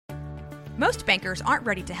Most bankers aren't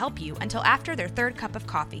ready to help you until after their third cup of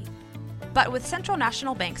coffee. But with Central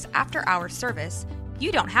National Bank's after-hours service,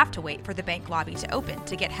 you don't have to wait for the bank lobby to open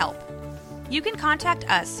to get help. You can contact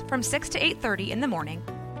us from 6 to 8:30 in the morning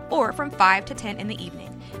or from 5 to 10 in the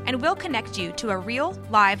evening, and we'll connect you to a real,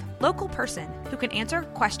 live, local person who can answer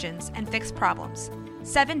questions and fix problems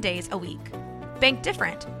 7 days a week. Bank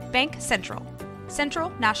different. Bank Central. Central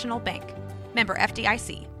National Bank. Member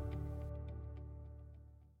FDIC.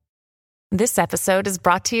 This episode is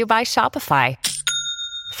brought to you by Shopify.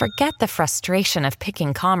 Forget the frustration of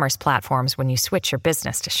picking commerce platforms when you switch your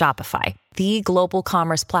business to Shopify, the global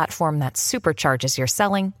commerce platform that supercharges your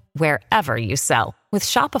selling wherever you sell. With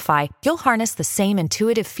Shopify, you'll harness the same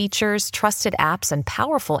intuitive features, trusted apps, and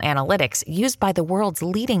powerful analytics used by the world's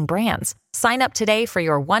leading brands. Sign up today for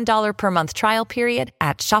your $1 per month trial period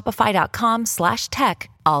at shopify.com/tech,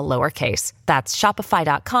 all lowercase. That's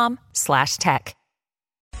shopify.com/tech.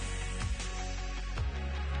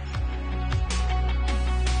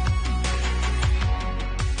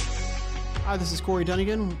 Hi, this is Corey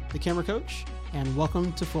Dunnigan, the camera coach, and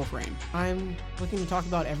welcome to Full Frame. I'm looking to talk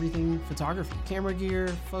about everything photography, camera gear,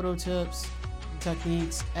 photo tips,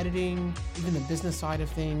 techniques, editing, even the business side of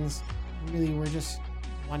things. Really, we're just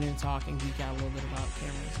wanting to talk and geek out a little bit about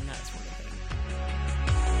cameras and that sort of thing.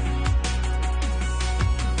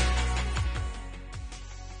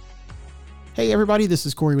 Hey everybody, this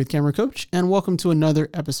is Corey with Camera Coach, and welcome to another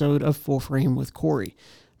episode of Full Frame with Corey.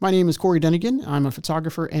 My name is Corey Dunnigan. I'm a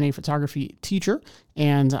photographer and a photography teacher,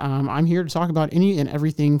 and I'm here to talk about any and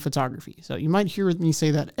everything photography. So you might hear me say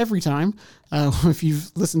that every time if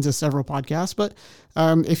you've listened to several podcasts, but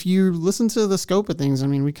if you listen to the scope of things, I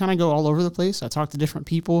mean, we kind of go all over the place. I talk to different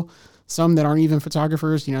people, some that aren't even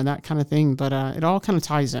photographers, that kind of thing, but it all kind of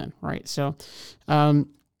ties in, right? So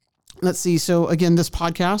let's see. So again, this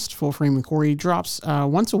podcast, Full Frame with Corey, drops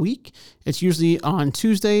once a week. It's usually on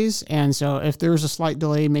Tuesdays. And so if there's a slight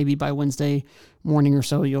delay, maybe by Wednesday morning or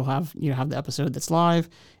so, you'll have the episode that's live.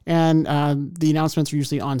 And the announcements are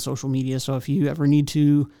usually on social media. So if you ever need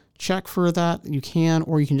to check for that, you can,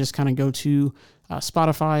 or you can just kind of go to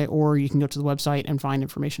Spotify, or you can go to the website and find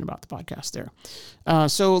information about the podcast there.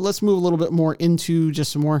 So let's move a little bit more into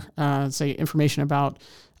just some more, information about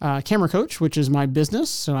Camera Coach, which is my business.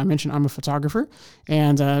 So I mentioned I'm a photographer,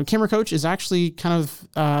 and Camera Coach is actually kind of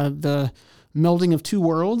the melding of two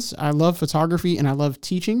worlds. I love photography and I love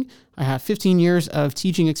teaching. I have 15 years of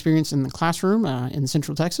teaching experience in the classroom in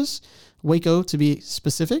Central Texas, Waco to be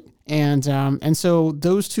specific. And so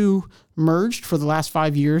those two merged for the last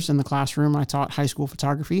 5 years in the classroom. I taught high school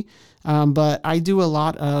photography, but I do a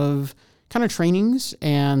lot of kind of trainings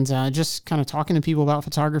and just kind of talking to people about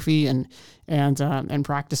photography and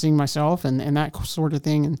practicing myself and that sort of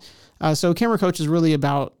thing. And so Camera Coach is really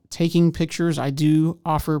about taking pictures. I do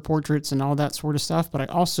offer portraits and all that sort of stuff, but I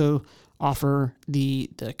also offer the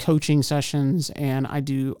coaching sessions, and I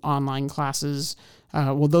do online classes.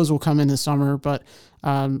 Those will come in the summer, but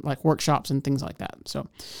like workshops and things like that. So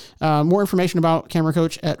more information about Camera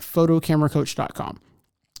Coach at photocameracoach.com.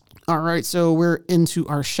 All right, so we're into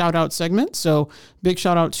our shout out segment. So big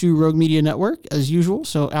shout out to Rogue Media Network as usual.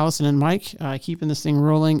 So Allison and Mike keeping this thing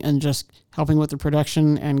rolling and just helping with the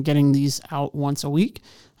production and getting these out once a week.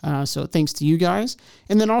 So thanks to you guys.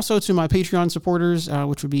 And then also to my Patreon supporters,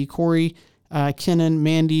 which would be Corey, Kenan,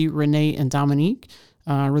 Mandy, Renee, and Dominique.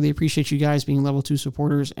 I really appreciate you guys being level 2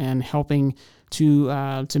 supporters and helping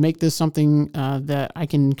to make this something that I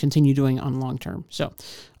can continue doing on long term. So,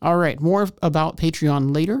 all right, more about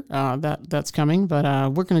Patreon later. That's coming, but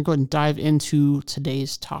we're going to go ahead and dive into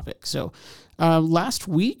today's topic. So, last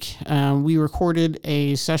week we recorded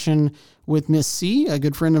a session with Miss C, a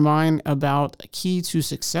good friend of mine, about a key to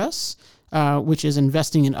success, which is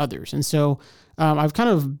investing in others. And so I've kind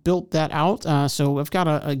of built that out. So I've got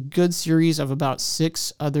a good series of about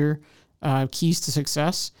 6 other keys to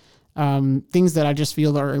success, things that I just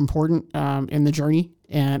feel are important in the journey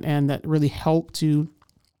and that really help to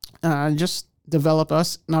just develop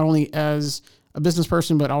us not only as a business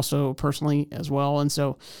person, but also personally as well. And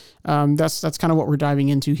so that's kind of what we're diving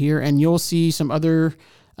into here. And you'll see some other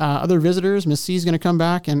visitors. Miss C is going to come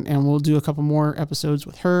back and we'll do a couple more episodes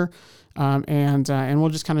with her. And we'll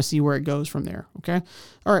just kind of see where it goes from there. Okay.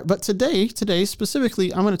 All right. But today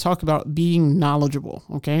specifically, I'm going to talk about being knowledgeable.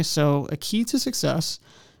 Okay. So a key to success,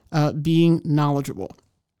 being knowledgeable.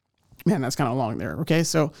 Man, that's kind of long there. Okay.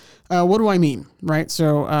 So, what do I mean? Right.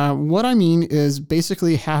 So, what I mean is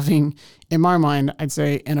basically having, in my mind, I'd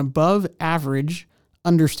say an above average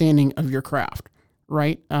understanding of your craft.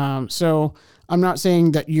 Right. So I'm not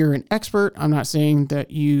saying that you're an expert. I'm not saying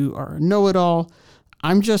that you are a know-it-all.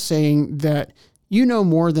 I'm just saying that you know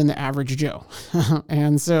more than the average Joe.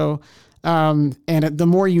 And so, and the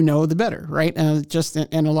more you know, the better, right? Just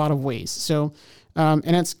in a lot of ways. So,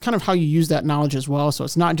 and it's kind of how you use that knowledge as well. So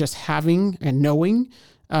it's not just having and knowing,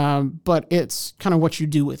 but it's kind of what you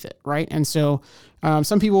do with it, right? And so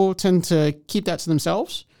some people tend to keep that to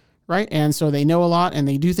themselves, right? And so they know a lot and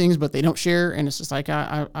they do things, but they don't share. And it's just like,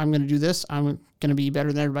 I'm going to do this. I'm going to be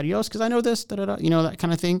better than everybody else because I know this, that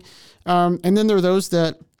kind of thing. And then there are those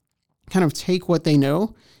that kind of take what they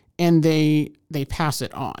know and they pass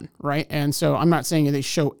it on, right? And so I'm not saying they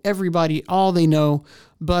show everybody all they know,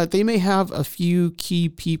 but they may have a few key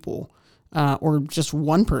people or just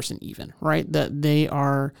one person even, right, that they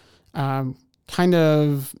are kind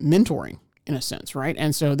of mentoring in a sense, right?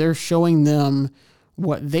 And so they're showing them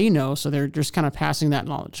what they know, so they're just kind of passing that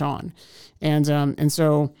knowledge on. And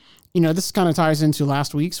so, this kind of ties into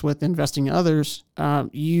last week's with investing in others.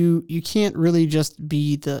 You can't really just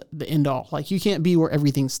be the end all. Like you can't be where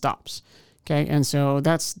everything stops. Okay. And so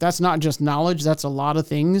that's not just knowledge. That's a lot of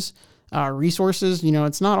things, resources,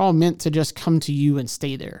 it's not all meant to just come to you and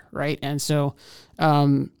stay there. Right. And so,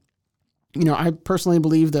 I personally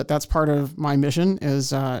believe that that's part of my mission is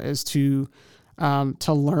to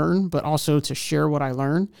learn, but also to share what I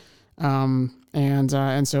learn. And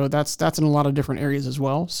so that's in a lot of different areas as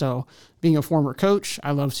well. So being a former coach,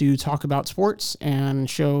 I love to talk about sports and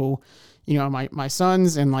show, my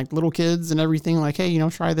sons and like little kids and everything like, hey,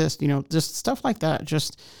 try this, just stuff like that.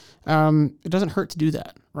 Just, it doesn't hurt to do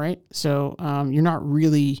that. Right. So, you're not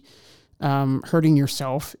really, hurting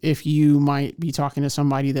yourself if you might be talking to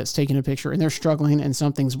somebody that's taking a picture and they're struggling and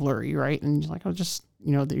something's blurry. Right. And you're like, oh, just,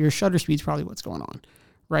 your shutter speed's probably what's going on.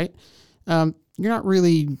 Right. You're not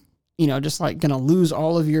really, just like going to lose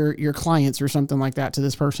all of your clients or something like that to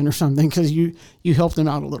this person or something because you helped them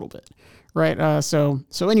out a little bit, right? So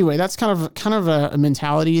anyway, that's kind of a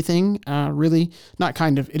mentality thing, really. Not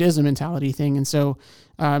kind of, it is a mentality thing. And so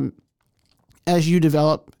as you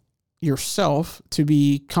develop yourself to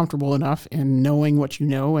be comfortable enough in knowing what you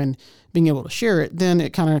know and being able to share it, then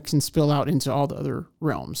it kind of can spill out into all the other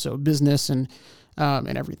realms. So business and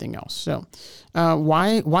everything else. So,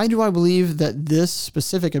 why do I believe that this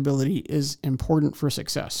specific ability is important for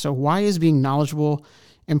success? So why is being knowledgeable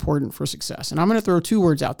important for success? And I'm going to throw two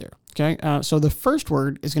words out there. Okay. So the first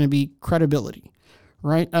word is going to be credibility,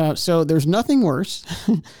 right? So there's nothing worse,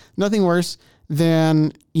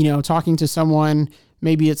 than, talking to someone,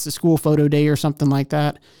 maybe it's the school photo day or something like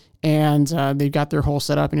that. And, they've got their whole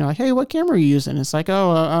setup and you're like, hey, what camera are you using? It's like,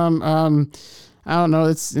 I don't know.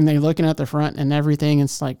 And they're looking at the front and everything.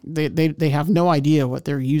 It's like they have no idea what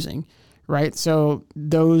they're using, right? So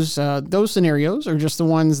those scenarios are just the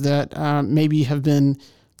ones that maybe have been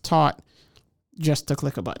taught just to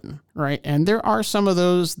click a button, right? And there are some of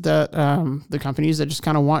those that the companies that just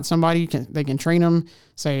kind of want somebody, they can train them,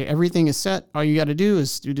 say everything is set. All you got to do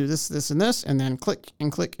is do this, this, and this, and then click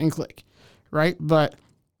and click and click, right? But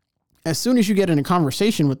as soon as you get in a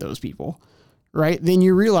conversation with those people, right, then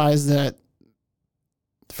you realize that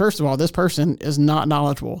first of all, this person is not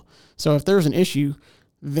knowledgeable. So if there's an issue,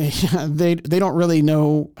 they don't really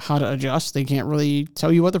know how to adjust. They can't really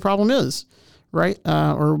tell you what the problem is, right?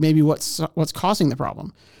 Or maybe what's causing the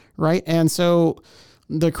problem, right? And so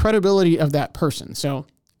the credibility of that person. So,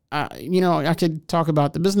 I could talk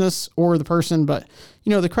about the business or the person, but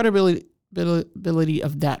the credibility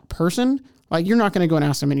of that person, like you're not going to go and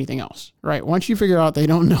ask them anything else, right? Once you figure out they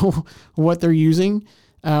don't know what they're using,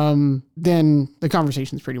 then the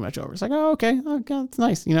conversation's pretty much over. It's like, oh, okay, it's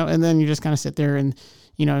nice, and then you just kind of sit there and,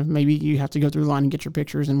 maybe you have to go through the line and get your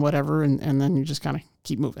pictures and whatever. And then you just kind of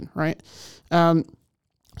keep moving. Right.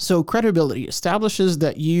 So credibility establishes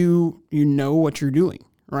that you know what you're doing.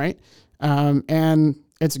 Right. And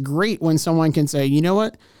it's great when someone can say, you know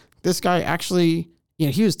what, this guy actually,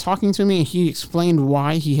 he was talking to me and he explained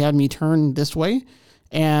why he had me turn this way.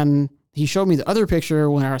 And he showed me the other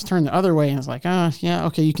picture when I was turned the other way, and it's like, yeah,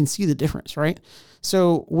 okay, you can see the difference, right?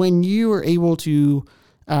 So when you are able to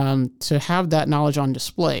have that knowledge on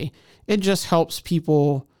display, it just helps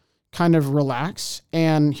people kind of relax.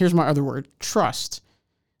 And here's my other word, trust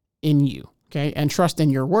in you, okay, and trust in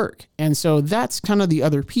your work. And so that's kind of the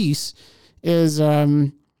other piece is, there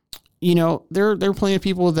are plenty of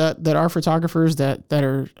people that are photographers that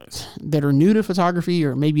are new to photography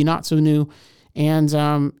or maybe not so new. And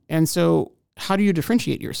so how do you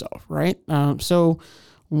differentiate yourself, right? So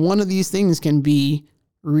one of these things can be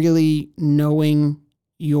really knowing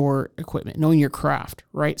your equipment, knowing your craft,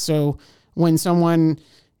 right? So when someone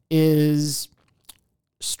is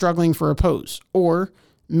struggling for a pose, or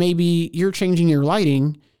maybe you're changing your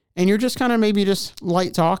lighting and you're just kind of maybe just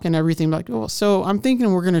light talk and everything, like, oh, so I'm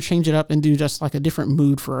thinking we're going to change it up and do just like a different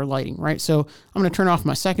mood for our lighting, right? So I'm going to turn off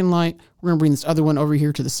my second light. We're going to bring this other one over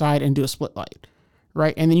here to the side and do a split light,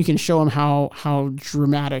 right? And then you can show them how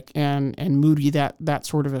dramatic and moody that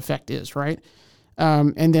sort of effect is, right?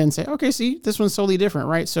 And then say, okay, see, this one's totally different,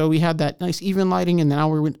 right? So we had that nice even lighting, and now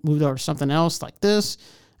we moved over to something else like this.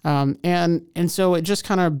 And so it just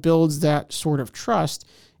kind of builds that sort of trust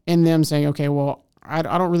in them saying, okay, well, I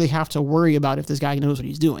don't really have to worry about if this guy knows what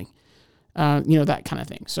he's doing, that kind of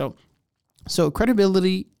thing. So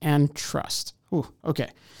credibility and trust. Ooh, okay.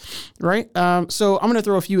 Right. So I'm going to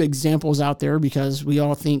throw a few examples out there because we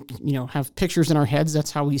all think, have pictures in our heads.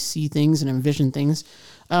 That's how we see things and envision things.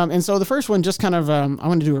 And so the first one, just kind of, I'm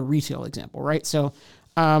going to do a retail example, right? So,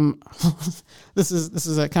 this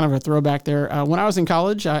is a kind of a throwback there. When I was in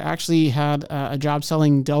college, I actually had a job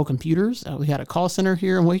selling Dell computers. We had a call center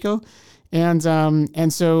here in Waco. And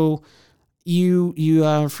so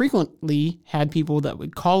you frequently had people that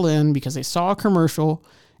would call in because they saw a commercial,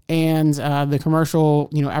 and the commercial,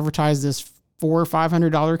 advertised this $400 or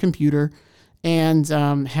 $500 computer, and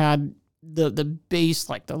had the base,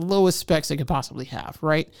 like the lowest specs they could possibly have,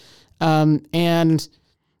 right? And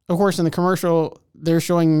of course, in the commercial, they're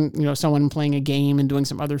showing someone playing a game and doing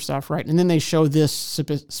some other stuff, right? And then they show this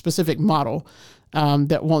specific model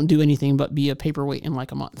that won't do anything but be a paperweight in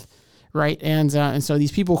like a month. Right. And so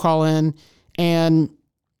these people call in and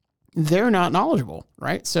they're not knowledgeable.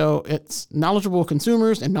 Right. So it's knowledgeable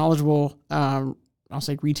consumers and knowledgeable, I'll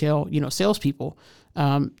say retail, salespeople.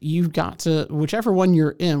 You've got to, whichever one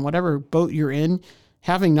you're in, whatever boat you're in,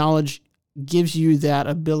 having knowledge gives you that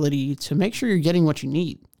ability to make sure you're getting what you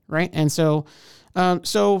need. Right. And so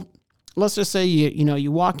let's just say,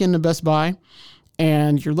 you walk into Best Buy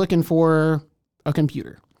and you're looking for a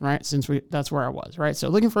computer. Right. That's where I was. Right. So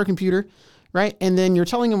looking for a computer. Right. And then you're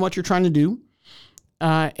telling them what you're trying to do.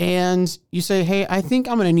 And you say, hey, I think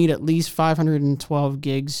I'm going to need at least 512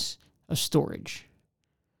 gigs of storage.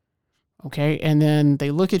 Okay. And then they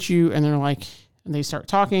look at you and they're like, and they start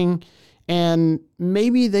talking, and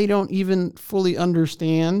maybe they don't even fully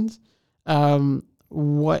understand,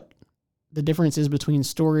 what the difference is between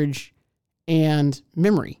storage and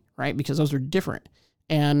memory. Right. Because those are different.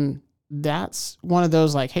 And that's one of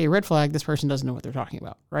those like, hey, red flag, this person doesn't know what they're talking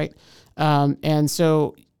about, right? And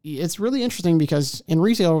so it's really interesting because in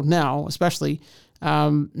retail now, especially,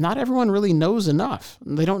 not everyone really knows enough.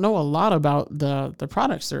 They don't know a lot about the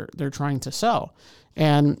products they're trying to sell.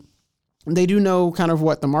 And they do know kind of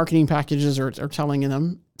what the marketing packages are telling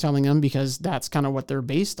them because that's kind of what they're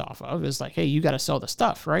based off of, is like, hey, you got to sell the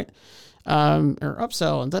stuff, right? Or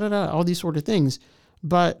upsell and all these sort of things.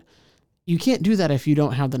 But you can't do that if you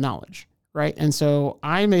don't have the knowledge, right? And so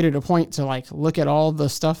I made it a point to like look at all the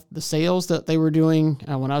stuff, the sales that they were doing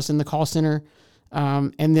when I was in the call center,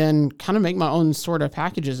 and then kind of make my own sort of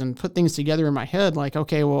packages and put things together in my head. Like,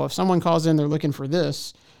 okay, well, if someone calls in, they're looking for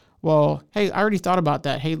this. Well, hey, I already thought about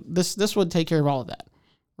that. Hey, this would take care of all of that,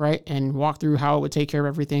 right? And walk through how it would take care of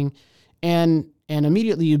everything, and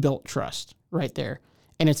immediately you built trust right there,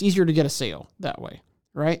 and it's easier to get a sale that way.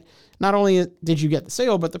 Right? Not only did you get the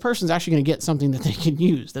sale, but the person's actually going to get something that they can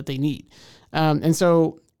use, that they need. And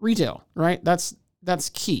so retail, right? That's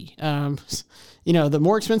key. The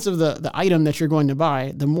more expensive the item that you're going to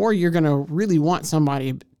buy, the more you're going to really want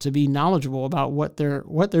somebody to be knowledgeable about what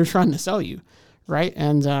they're trying to sell you. Right.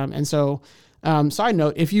 And so side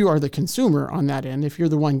note, if you are the consumer on that end, if you're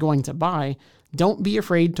the one going to buy, don't be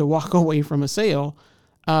afraid to walk away from a sale,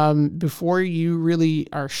 before you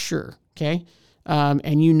really are sure. Okay.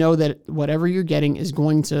 And you know that whatever you're getting is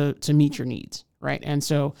going to meet your needs, right? And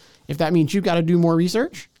so if that means you've got to do more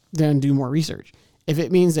research, then do more research. If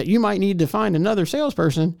it means that you might need to find another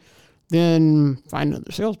salesperson, then find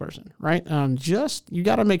another salesperson, right? You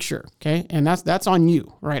got to make sure, okay? And that's on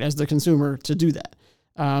you, right, as the consumer to do that.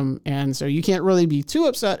 And so you can't really be too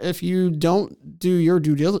upset if you don't do your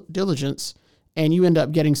due diligence and you end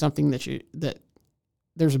up getting something that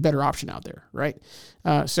there's a better option out there, right?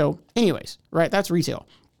 So anyways, right, that's retail.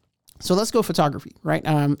 So let's go photography, right?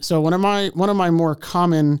 So one of my more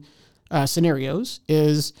common scenarios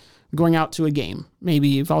is going out to a game,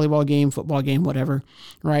 maybe a volleyball game, football game, whatever,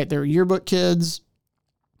 right? They're yearbook kids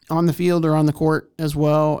on the field or on the court as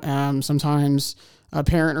well. Sometimes a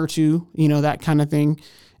parent or two, that kind of thing.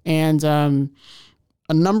 And a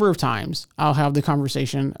number of times I'll have the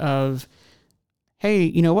conversation of,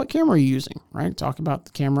 hey, what camera are you using, right? Talk about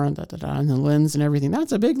the camera, and the lens and everything.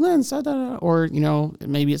 That's a big lens, or,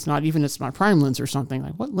 maybe it's my prime lens or something.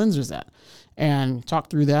 Like, what lens is that? And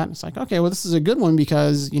talk through that. It's like, okay, well, this is a good one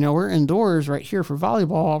because, we're indoors right here for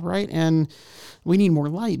volleyball, right? And we need more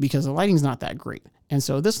light because the lighting's not that great. And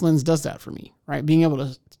so this lens does that for me, right? Being able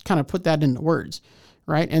to kind of put that into words,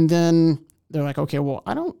 right? And then they're like, okay, well,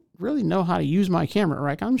 I don't really know how to use my camera,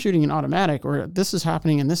 right? I'm shooting in automatic, or this is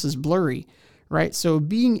happening and this is blurry, right? So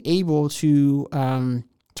being able to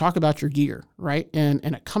talk about your gear, right,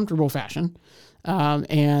 in a comfortable fashion,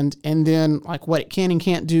 and then like what it can and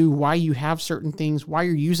can't do, why you have certain things, why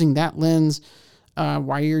you're using that lens,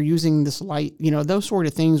 why you're using this light, those sort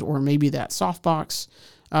of things, or maybe that softbox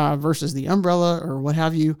versus the umbrella or what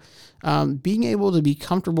have you. Being able to be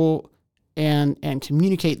comfortable and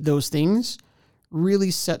communicate those things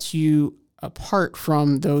really sets you apart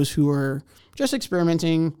from those who are just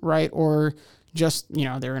experimenting, right? Or just,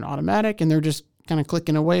 they're in automatic and they're just kind of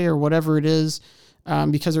clicking away or whatever it is,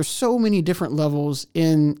 because there's so many different levels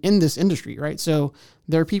in this industry, right? So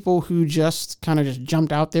there are people who just kind of just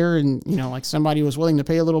jumped out there and, like somebody was willing to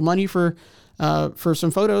pay a little money for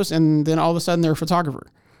some photos, and then all of a sudden they're a photographer,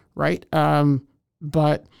 right?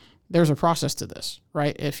 But there's a process to this,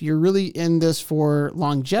 right? If you're really in this for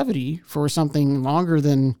longevity, for something longer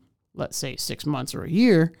than, let's say, 6 months or a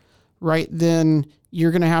year, right, then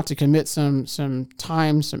you're going to have to commit some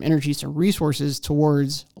time, some energy, some resources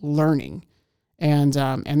towards learning. And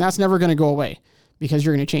that's never going to go away because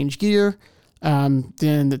you're going to change gear.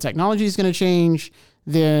 Then the technology is going to change.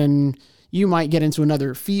 Then you might get into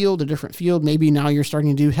another field, a different field. Maybe now you're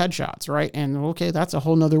starting to do headshots, right? And okay, that's a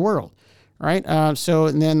whole nother world, right? So,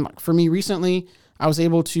 and then for me recently, I was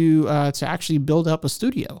able to actually build out a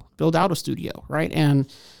studio, right? And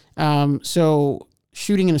so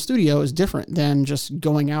shooting in a studio is different than just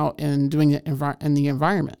going out and doing it in the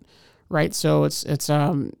environment, right? So it's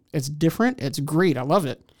different. It's great. I love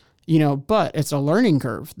it, but it's a learning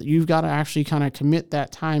curve that you've got to actually kind of commit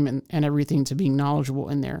that time and everything to being knowledgeable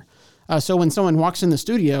in there. So when someone walks in the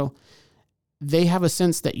studio, they have a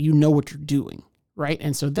sense that you know what you're doing, right?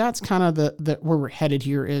 And so that's kind of the where we're headed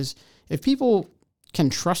here is if people can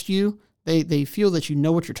trust you, they feel that you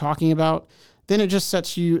know what you're talking about, then it just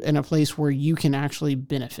sets you in a place where you can actually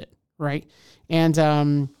benefit, right? And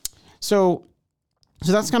so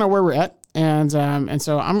that's kind of where we're at. And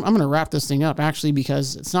so I'm going to wrap this thing up actually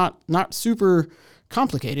because it's not super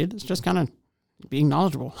complicated. It's just kind of being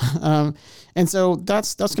knowledgeable. And so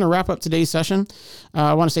that's going to wrap up today's session.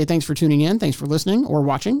 I want to say thanks for tuning in. Thanks for listening or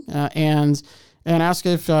watching, and ask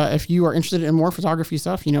if you are interested in more photography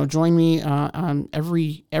stuff, join me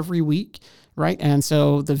every week. Right. And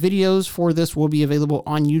so the videos for this will be available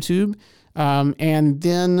on YouTube. And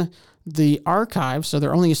then the archive. So there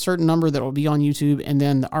are only a certain number that will be on YouTube, and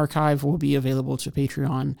then the archive will be available to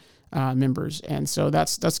Patreon members. And so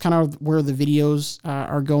that's kind of where the videos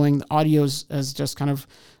are going. The audios is just kind of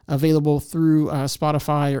available through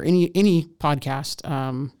Spotify or any podcast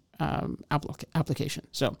application.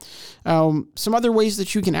 So some other ways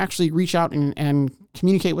that you can actually reach out and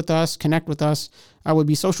communicate with us, connect with us, would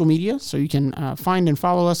be social media. So you can find and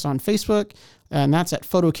follow us on Facebook, and that's at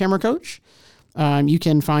Photo Camera Coach. You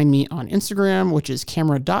can find me on Instagram, which is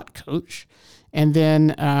camera.coach. And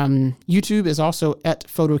then YouTube is also at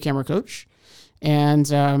Photo Camera Coach. And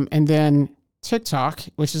then TikTok,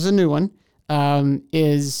 which is a new one,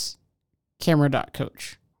 is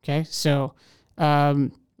camera.coach. Okay, so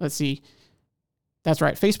let's see. That's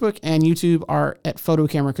right. Facebook and YouTube are at Photo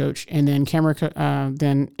Camera Coach, and then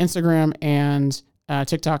then Instagram and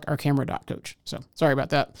TikTok are camera.coach. So sorry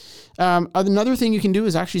about that. Another thing you can do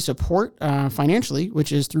is actually support financially,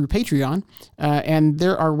 which is through Patreon. And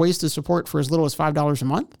there are ways to support for as little as $5 a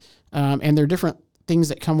month. And there are different things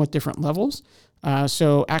that come with different levels.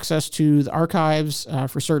 So access to the archives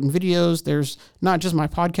for certain videos. There's not just my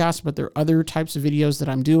podcast, but there are other types of videos that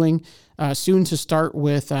I'm doing. Soon to start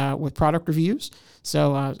with product reviews.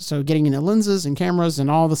 So getting into lenses and cameras and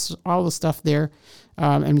all the stuff there,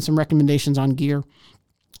 and some recommendations on gear.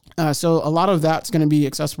 So a lot of that's going to be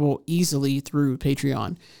accessible easily through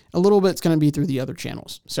Patreon. A little bit's going to be through the other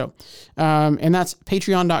channels. So, and that's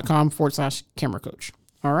patreon.com/camera coach.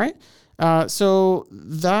 All right. So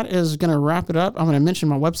that is going to wrap it up. I'm going to mention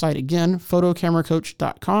my website again,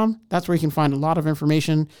 photocameracoach.com. That's where you can find a lot of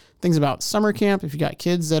information, things about summer camp. If you got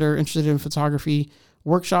kids that are interested in photography,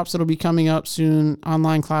 workshops that'll be coming up soon,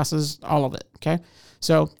 online classes, all of it. Okay.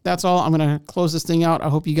 So that's all. I'm going to close this thing out. I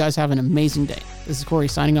hope you guys have an amazing day. This is Corey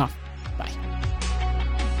signing off. Bye.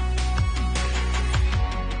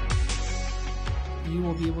 You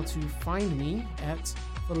will be able to find me at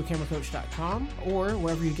photocameracoach.com, or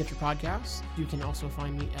wherever you get your podcasts. You can also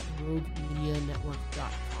find me at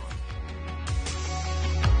roguemedianetwork.com.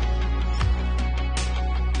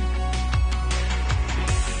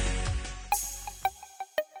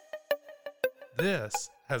 This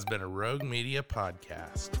has been a Rogue Media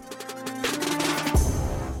podcast.